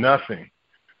starting with nothing.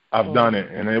 I've done it,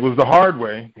 and it was the hard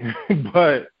way,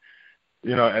 but,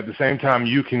 at the same time,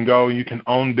 you can go, you can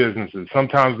own businesses.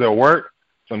 Sometimes they'll work,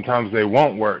 sometimes they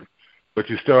won't work, but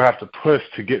you still have to push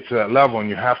to get to that level, and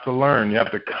you have to learn. You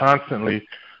have to constantly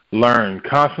learn,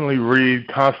 constantly read,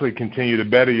 constantly continue to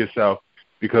better yourself,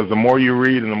 because the more you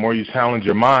read and the more you challenge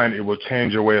your mind, it will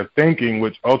change your way of thinking,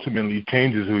 which ultimately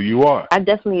changes who you are. I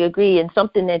definitely agree. And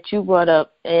something that you brought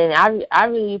up, and I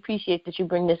really appreciate that you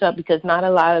bring this up, because not a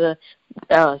lot of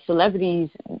the celebrities,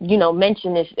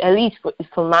 mention this, at least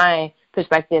from my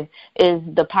perspective, is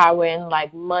the power in,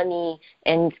 like, money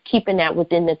and keeping that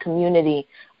within the community.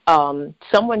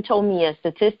 Someone told me a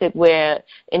statistic where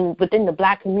within the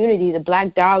black community, the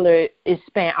black dollar is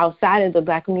spent outside of the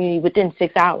black community within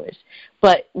 6 hours.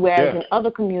 But whereas in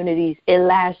other communities, it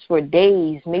lasts for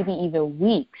days, maybe even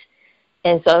weeks.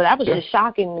 And so that was just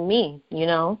shocking to me,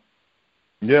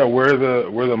 Yeah, we're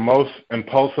the most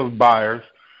impulsive buyers,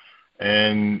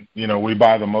 and, we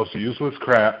buy the most useless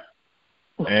crap.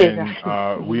 And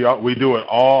we do it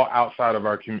all outside of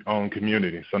our own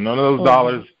community. So none of those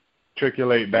dollars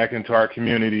circulate back into our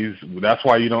communities. That's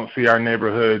why you don't see our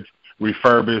neighborhoods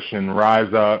refurbish and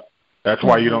rise up. That's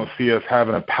why you don't see us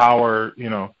having a power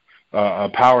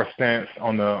stance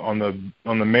on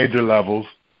the major levels.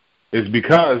 Is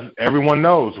because everyone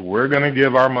knows we're going to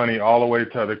give our money all the way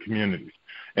to other communities.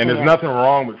 And there's nothing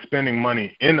wrong with spending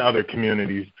money in other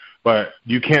communities, but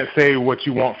you can't say what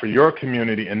you want for your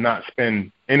community and not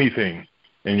spend anything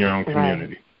in your own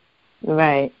community.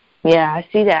 Right. Yeah, I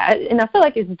see that. And I feel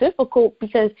like it's difficult,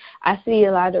 because I see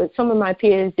some of my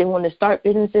peers, they want to start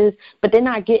businesses, but they're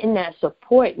not getting that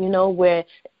support, where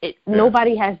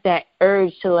nobody has that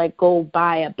urge to, like, go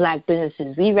buy at black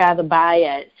businesses. We rather buy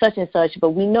at such and such,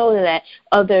 but we know that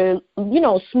other,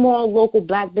 small local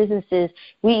black businesses,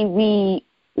 we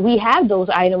have those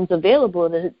items available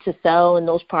to sell and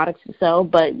those products to sell,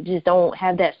 but just don't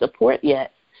have that support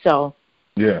yet. So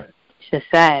it's just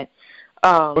sad.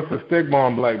 What's the stigma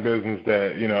on black business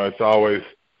that, it's always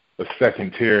a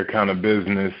second-tier kind of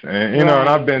business? And, and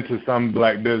I've been to some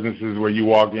black businesses where you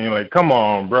walk in, like, come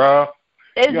on, bro.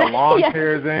 You got lawn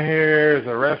chairs in here. It's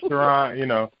a restaurant,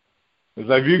 It's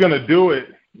like, if you're going to do it,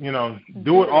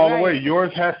 do it all the way.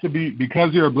 Yours has to be,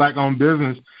 because you're a black-owned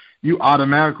business, you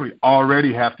automatically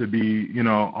already have to be,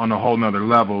 on a whole nother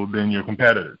level than your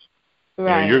competitors.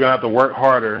 Right. You're going to have to work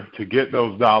harder to get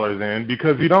those dollars in,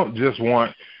 because you don't just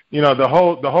want – the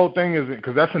whole thing is,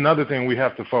 because that's another thing we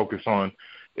have to focus on,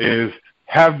 is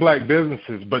have black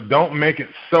businesses, but don't make it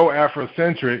so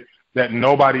Afrocentric that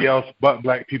nobody else but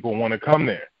black people want to come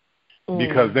there,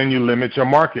 because then you limit your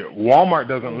market. Walmart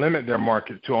doesn't limit their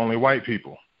market to only white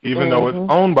people, even though it's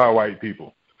owned by white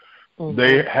people.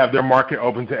 They have their market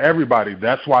open to everybody.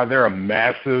 That's why they're a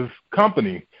massive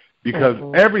company. because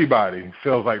everybody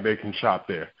feels like they can shop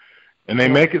there. And they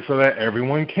make it so that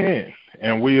everyone can.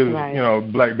 And we as,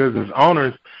 black business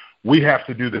owners, we have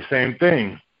to do the same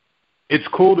thing. It's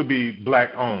cool to be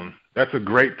black-owned. That's a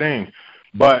great thing.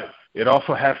 But it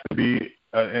also has to be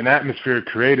an atmosphere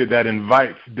created that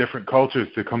invites different cultures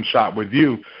to come shop with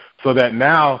you, so that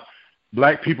now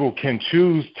black people can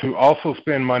choose to also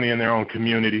spend money in their own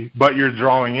community, but you're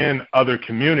drawing in other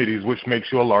communities, which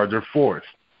makes you a larger force.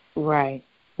 Right.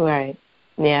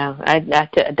 Yeah, I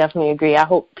definitely agree. I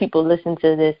hope people listen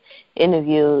to this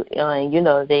interview,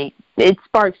 it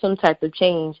sparks some type of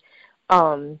change.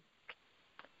 And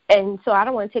so I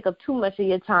don't want to take up too much of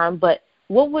your time, but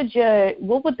what would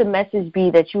the message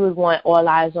be that you would want All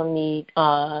Eyez on Me,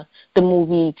 the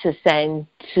movie, to send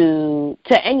to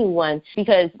anyone?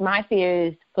 Because my fear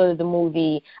is for the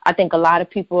movie, I think a lot of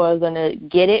people are going to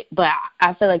get it, but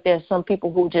I feel like there's some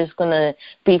people who are just going to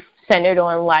be centered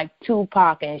on like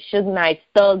Tupac and Suge Knight's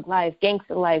thug life,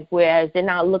 gangster life, whereas they're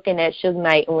not looking at Suge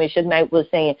Knight, and when Suge Knight was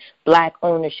saying black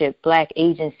ownership, black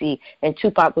agency, and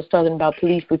Tupac was talking about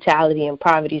police brutality and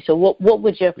poverty. So what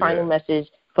would your final message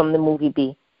from the movie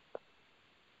be?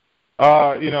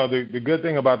 The good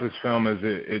thing about this film is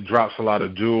it drops a lot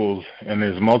of jewels, and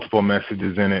there's multiple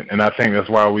messages in it, and I think that's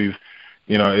why we've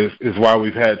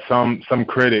had some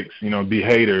critics, be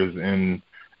haters and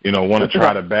want to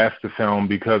try to bash the film,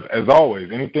 because as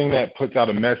always, anything that puts out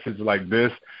a message like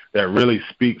this that really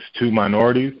speaks to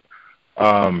minorities,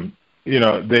 the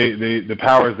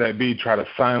powers that be try to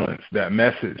silence that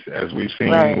message, as we've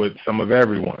seen with some of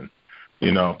everyone,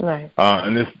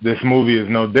 and this movie is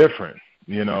no different.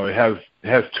 It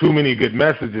has too many good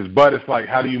messages, but it's like,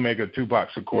 how do you make a Tupac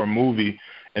Shakur movie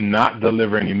and not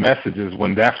deliver any messages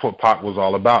when that's what Pac was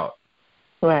all about?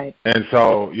 Right. And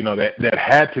so, that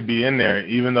had to be in there,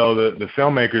 even though the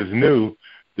filmmakers knew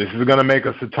this is going to make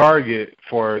us a target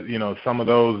for, some of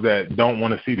those that don't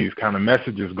want to see these kind of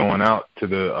messages going out to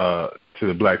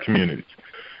the black communities,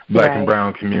 black and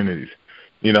brown communities.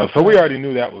 So we already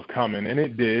knew that was coming, and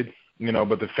it did,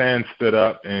 but the fans stood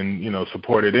up and,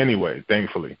 supported anyway,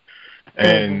 thankfully.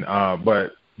 And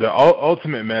but the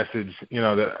ultimate message,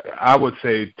 that I would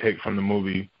say take from the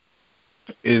movie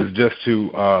is just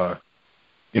to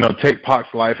take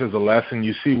Pac's life as a lesson.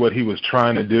 You see what he was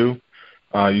trying to do.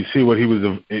 You see what he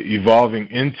was evolving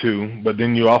into, but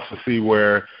then you also see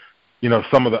where,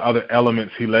 some of the other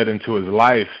elements he led into his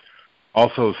life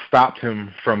also stopped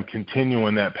him from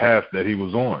continuing that path that he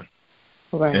was on.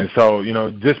 Right. And so,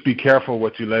 just be careful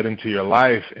what you let into your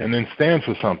life, and then stand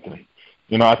for something.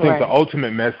 I think the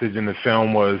ultimate message in the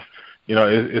film was,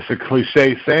 it's a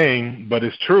cliche saying, but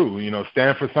it's true.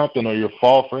 Stand for something or you'll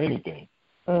fall for anything.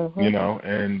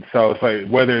 And so it's like,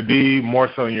 whether it be more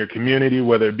so in your community,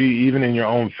 whether it be even in your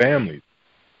own family,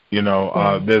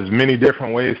 there's many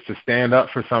different ways to stand up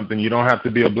for something. You don't have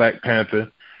to be a Black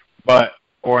Panther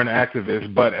or an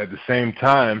activist, but at the same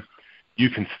time, you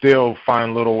can still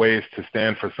find little ways to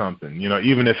stand for something,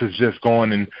 even if it's just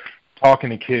going and talking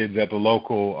to kids at the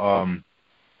local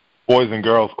Boys and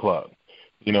Girls Club,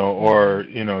 or,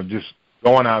 just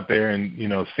going out there and,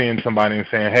 seeing somebody and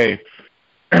saying, hey,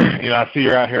 I see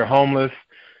you're out here homeless,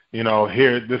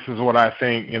 here, this is what I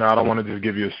think, I don't want to just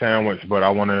give you a sandwich, but I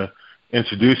want to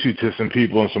introduce you to some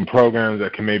people and some programs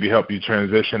that can maybe help you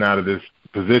transition out of this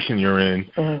position you're in.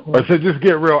 Or so just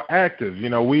get real active.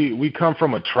 We come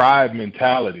from a tribe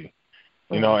mentality,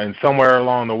 and somewhere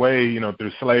along the way,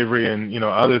 through slavery and,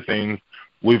 other things,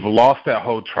 we've lost that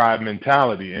whole tribe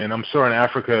mentality. And I'm sure in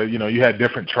Africa, you had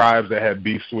different tribes that had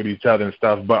beefs with each other and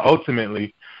stuff, but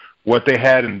ultimately what they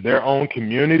had in their own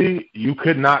community, you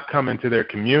could not come into their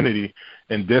community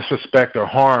and disrespect or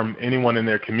harm anyone in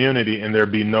their community and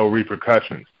there'd be no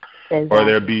repercussions. Exactly. Or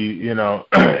there'd be,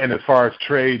 and as far as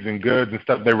trades and goods and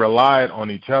stuff, they relied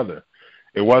on each other.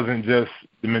 It wasn't just,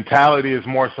 the mentality is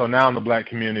more so now in the Black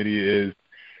community is,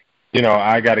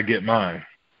 I got to get mine.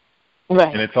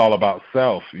 Right. And it's all about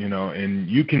self, and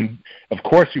you can, of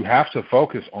course, you have to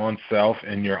focus on self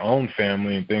and your own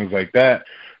family and things like that,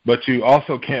 but you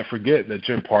also can't forget that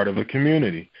you're part of a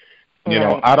community. Right.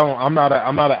 I'm not an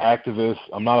activist.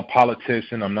 I'm not a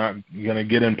politician. I'm not going to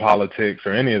get in politics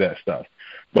or any of that stuff.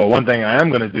 But one thing I am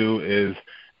going to do is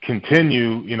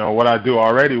continue, what I do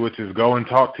already, which is go and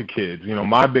talk to kids.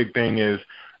 My big thing is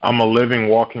I'm a living,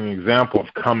 walking example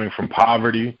of coming from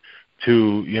poverty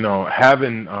to,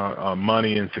 having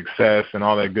money and success and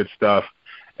all that good stuff,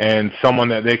 and someone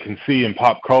that they can see in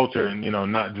pop culture and,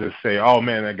 not just say, oh,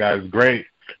 man, that guy's great,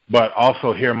 but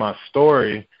also hear my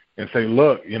story and say,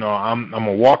 look, I'm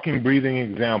a walking, breathing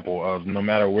example of no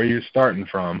matter where you're starting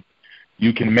from,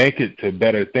 you can make it to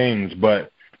better things,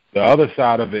 but the other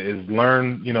side of it is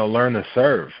learn to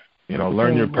serve,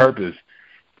 learn your purpose.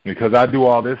 Because I do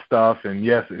all this stuff, and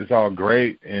yes, it's all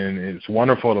great, and it's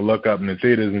wonderful to look up in the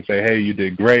theaters and say, hey, you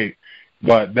did great.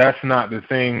 But that's not the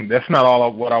thing. That's not all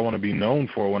of what I want to be known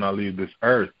for when I leave this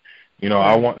earth.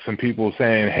 I want some people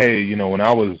saying, hey, when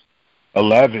I was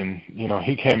 11,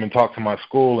 he came and talked to my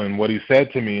school, and what he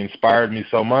said to me inspired me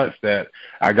so much that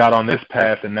I got on this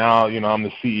path, and now, I'm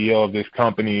the CEO of this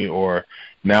company, or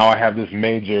now I have this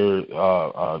major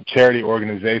charity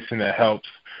organization that helps,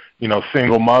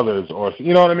 single mothers, or,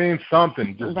 you know what I mean?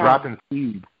 Something, just dropping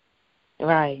seeds.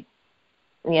 Right.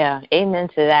 Yeah, amen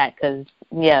to that, because,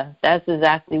 that's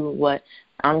exactly what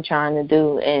I'm trying to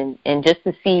do, and just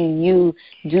to see you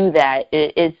do that,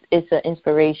 it's an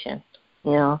inspiration,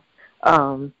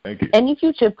 Thank you. Any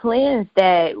future plans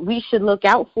that we should look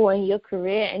out for in your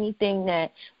career? Anything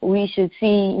that we should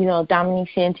see, Dominic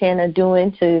Santana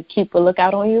doing to keep a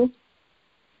lookout on you?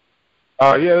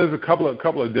 There's a couple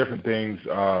of different things.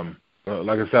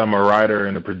 Like I said, I'm a writer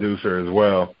and a producer as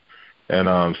well,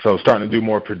 and so starting to do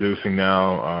more producing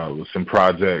now with some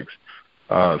projects.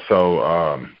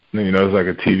 There's like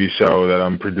a TV show that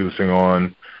I'm producing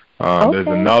on. There's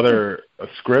another a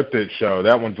scripted show.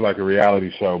 That one's like a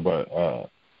reality show, but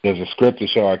there's a scripted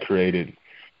show I created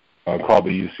called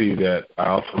The UC that I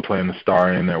also plan to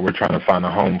star in, that we're trying to find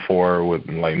a home for with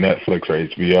like Netflix or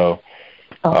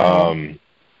HBO.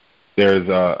 There's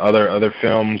other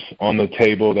films on the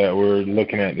table that we're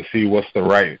looking at to see what's the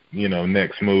right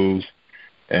next moves.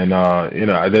 And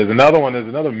there's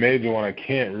another major one I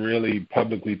can't really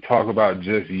publicly talk about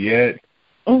just yet.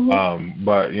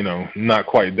 But not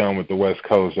quite done with the West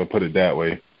Coast, I'll put it that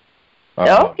way.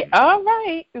 Okay, all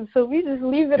right. So we just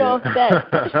leave it off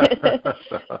that.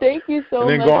 Thank you so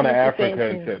much. And then going to Africa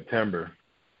in September.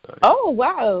 Oh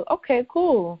wow. Okay,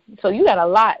 cool. So you got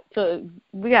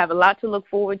we have a lot to look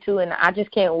forward to, and I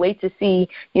just can't wait to see,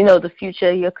 the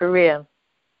future of your career.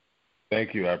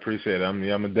 Thank you. I appreciate it. I'm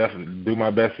gonna definitely do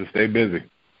my best to stay busy.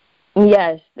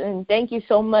 Yes, and thank you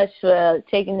so much for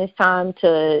taking this time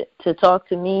to talk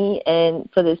to me and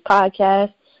for this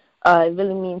podcast. It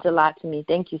really means a lot to me.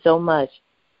 Thank you so much.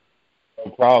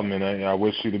 No problem, and I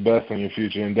wish you the best on your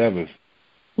future endeavors.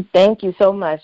 Thank you so much.